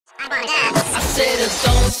I said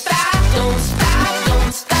don't stop, don't stop,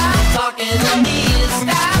 don't stop talking to me.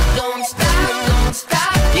 Don't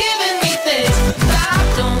stop giving me things.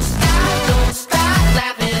 Don't stop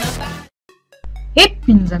laughing about.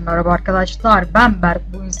 Hepinize merhaba arkadaşlar, ben Berk.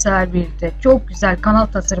 Bugün sizlerle birlikte çok güzel kanal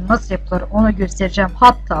tasarımı nasıl yapılır onu göstereceğim.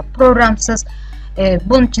 Hatta programsız.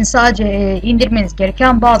 Bunun için sadece indirmeniz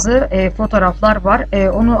gereken bazı fotoğraflar var.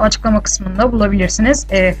 Onu açıklama kısmında bulabilirsiniz.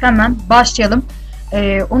 Hemen başlayalım.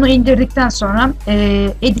 Onu indirdikten sonra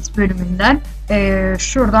edit bölümünden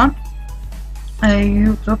şuradan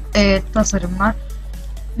YouTube tasarımlar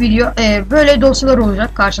video böyle dosyalar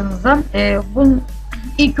olacak karşınızda. Bunun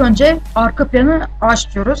ilk önce arka planı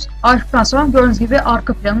açıyoruz. Açtıktan sonra gördüğünüz gibi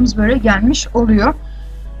arka planımız böyle gelmiş oluyor.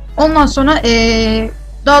 Ondan sonra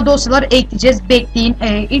daha dosyalar ekleyeceğiz. Bekleyin.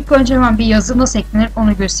 İlk önce hemen bir yazı nasıl eklenir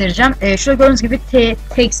onu göstereceğim. Şurada gördüğünüz gibi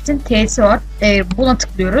text'in T'si var. Buna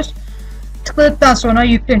tıklıyoruz. Tıkladıktan sonra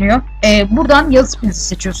yükleniyor. Buradan yazı stilini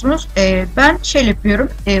seçiyorsunuz. Ben şey yapıyorum.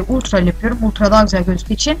 Ultra yapıyorum. Ultra daha güzel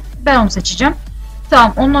gözüktüğü için ben onu seçeceğim.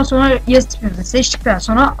 Tamam. Ondan sonra yazı stilini seçtikten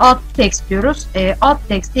sonra alt text diyoruz. Alt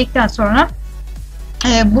text dedikten sonra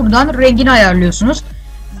buradan rengini ayarlıyorsunuz.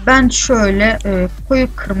 Ben şöyle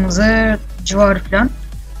koyu kırmızı civarı falan.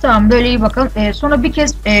 Tamam, böyle iyi bakalım. Sonra bir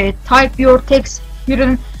kez type your text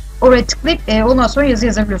here'ın oraya tıklayıp ondan sonra yazı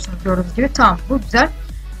yazabiliyorsunuz gördüğünüz gibi. Tamam, bu güzel.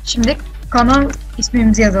 Şimdi kanal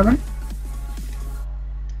ismimizi yazalım.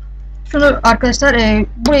 Şunu arkadaşlar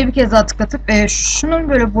buraya bir kez daha tıklatıp şunun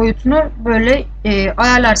böyle boyutunu böyle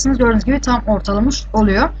ayarlarsınız. Gördüğünüz gibi tam ortalamış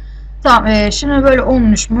oluyor. Tamam, şimdi böyle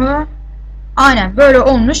olmuş mu? Aynen böyle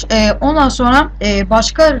olmuş. Ondan sonra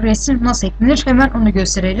başka resim nasıl eklenir hemen onu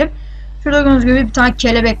gösterelim. Şurada gördüğünüz gibi bir tane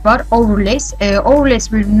kelebek var. Overlays.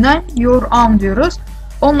 Overlays bölümünden your arm diyoruz.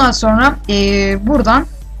 Ondan sonra buradan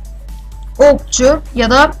okçu ya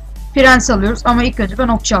da prens alıyoruz. Ama ilk önce ben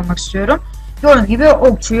okçu almak istiyorum. Gördüğünüz gibi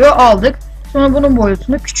okçuyu aldık. Sonra bunun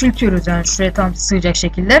boyutunu küçültüyoruz. Yani şuraya tam sığacak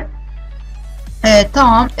şekilde.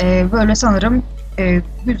 Tamam. Böyle sanırım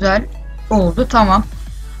güzel oldu. Tamam.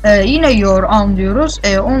 Yine your arm diyoruz.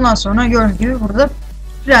 Ondan sonra gördüğünüz gibi burada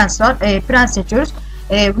prens var. Prens seçiyoruz.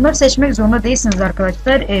 Bunları seçmek zorunda değilsiniz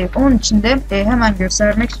arkadaşlar. Onun için de hemen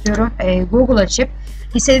göstermek istiyorum. Google açıp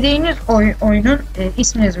istediğiniz oyunun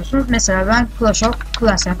ismini yazıyorsunuz. Mesela ben Clash of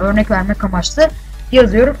Clans, yani örnek vermek amaçlı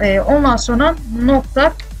yazıyorum. Ondan sonra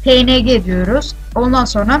 .png diyoruz. Ondan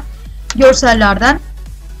sonra görsellerden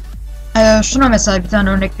şuna mesela bir tane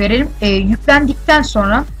örnek verelim. Yüklendikten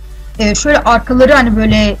sonra şöyle arkaları hani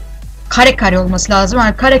böyle kare kare olması lazım.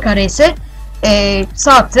 Yani kare kare ise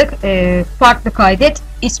sağ tık farklı kaydet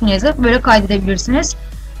ismini yazıp böyle kaydedebilirsiniz.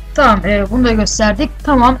 Tamam, bunu da gösterdik.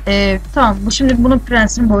 Tamam, tamam. Şimdi bunun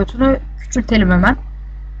prensin boyutunu küçültelim hemen.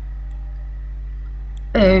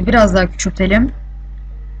 Biraz daha küçültelim.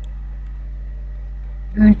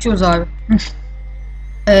 Büyütüyoruz abi.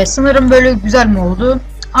 Sanırım böyle güzel mi oldu?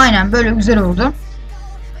 Aynen böyle güzel oldu.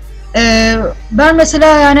 Ben mesela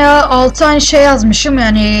yani 6 tane şey yazmışım,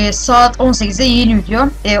 yani saat 18'de yeni video.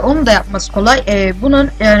 Onu da yapması kolay.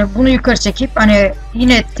 Bunu yukarı çekip hani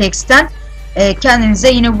yine text'ten kendinize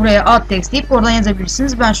yine buraya alt text deyip oradan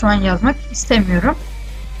yazabilirsiniz. Ben şu an yazmak istemiyorum.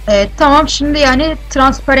 Tamam, şimdi yani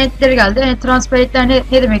transparentleri geldi. Yani transparentler ne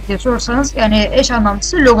demek diye sorarsanız yani eş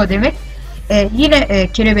anlamlısı logo demek. Yine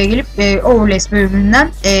kelebeğe gelip overlays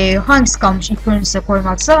bölümünden hangisi kalmış ilk önce size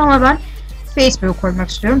koymaksa, ama ben Facebook'u koymak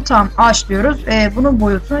istiyorum. Tamam, aç diyoruz. Bunun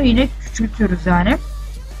boyutunu yine küçültüyoruz yani.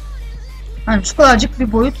 Hani şu kadarcık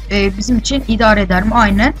bir boyut bizim için idare eder mi?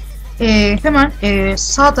 Aynen. Hemen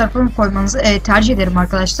sağ tarafını koymanızı tercih ederim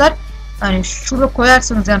arkadaşlar. Hani şurada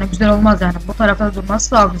koyarsanız yani güzel olmaz, yani bu tarafta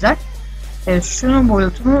durması daha güzel. Şunun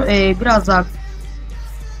boyutunu biraz daha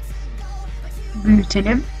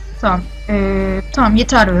büyütelim. Tamam. Tamam,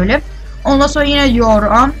 yeter öyle. Ondan sonra yine your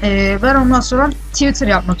arm. Ben ondan sonra Twitter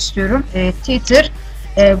yapmak istiyorum. Twitter.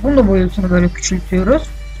 Bunun da boyutunu böyle küçültüyoruz.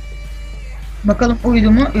 Bakalım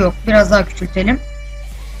uydu mu? Yok. Biraz daha küçültelim.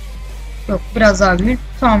 Yok. Biraz daha büyük.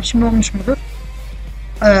 Tamam, şimdi olmuş mudur?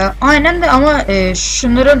 Aynen de ama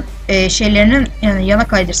şunların şeylerinin yani yana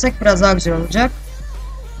kaydırsak biraz daha güzel olacak.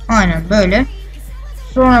 Aynen böyle.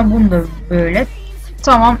 Sonra bunu da böyle.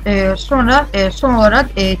 Tamam. Sonra son olarak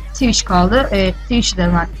Twitch kaldı. Twitch'i de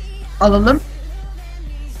hemen alalım.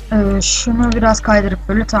 Şunu biraz kaydırıp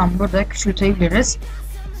böyle tamam burada küçültebiliriz.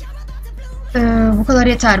 Bu kadar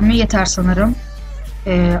yeter mi? Yeter sanırım.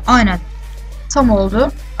 Aynen. Tam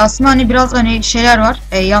oldu. Aslında hani biraz hani şeyler var.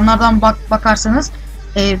 Yanlardan bakarsanız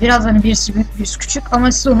biraz hani birisi büyük birisi küçük,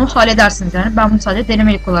 ama siz onu halledersiniz yani. Ben bunu sadece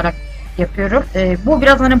denemelik olarak yapıyorum. Bu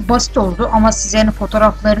biraz hani basit oldu, ama siz yani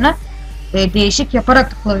fotoğraflarını değişik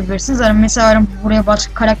yaparak da kullanabilirsiniz. Yani mesela buraya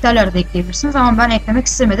başka karakterler de ekleyebilirsiniz ama ben eklemek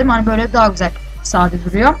istemedim. Hani böyle daha güzel, sade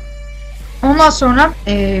duruyor. Ondan sonra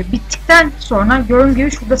bittikten sonra gördüğünüz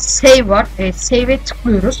gibi şurada save var. Save'e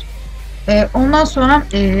tıklıyoruz. Ondan sonra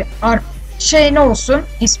ne olsun,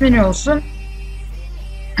 ismi ne olsun?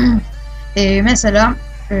 Mesela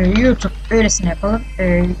YouTube, öylesine yapalım.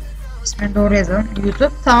 İsmini doğru yazalım.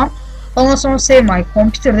 YouTube, tamam. Ondan sonra Save My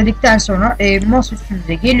Computer dedikten sonra masa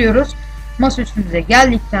üstümüze geliyoruz. Masa üstümüze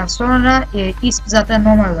geldikten sonra ismi zaten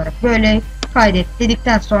normal olarak böyle kaydet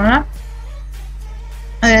dedikten sonra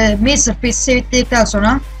Masterpiece Save dedikten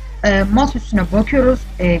sonra masa üstüne bakıyoruz.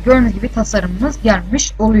 Gördüğünüz gibi tasarımımız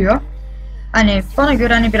gelmiş oluyor. Hani bana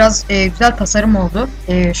göre hani biraz güzel tasarım oldu.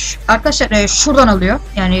 Arkadaşlar şuradan alıyor.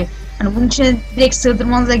 Yani hani bunun içine direkt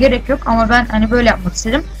sığdırmanıza gerek yok ama ben hani böyle yapmak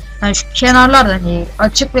istedim. Yani şu kenarlar da hani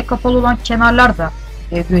açık ve kapalı olan kenarlar da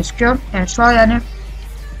gözüküyor. Yani şu an yani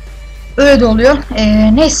öyle de oluyor.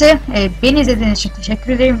 Neyse beni izlediğiniz için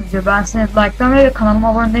teşekkür ederim. Videoyu beğenseniz likelamayı ve kanalıma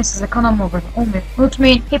abone değilseniz de kanalıma abone olmayı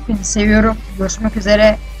unutmayın. Hepinizi seviyorum. Görüşmek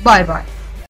üzere. Bay bay.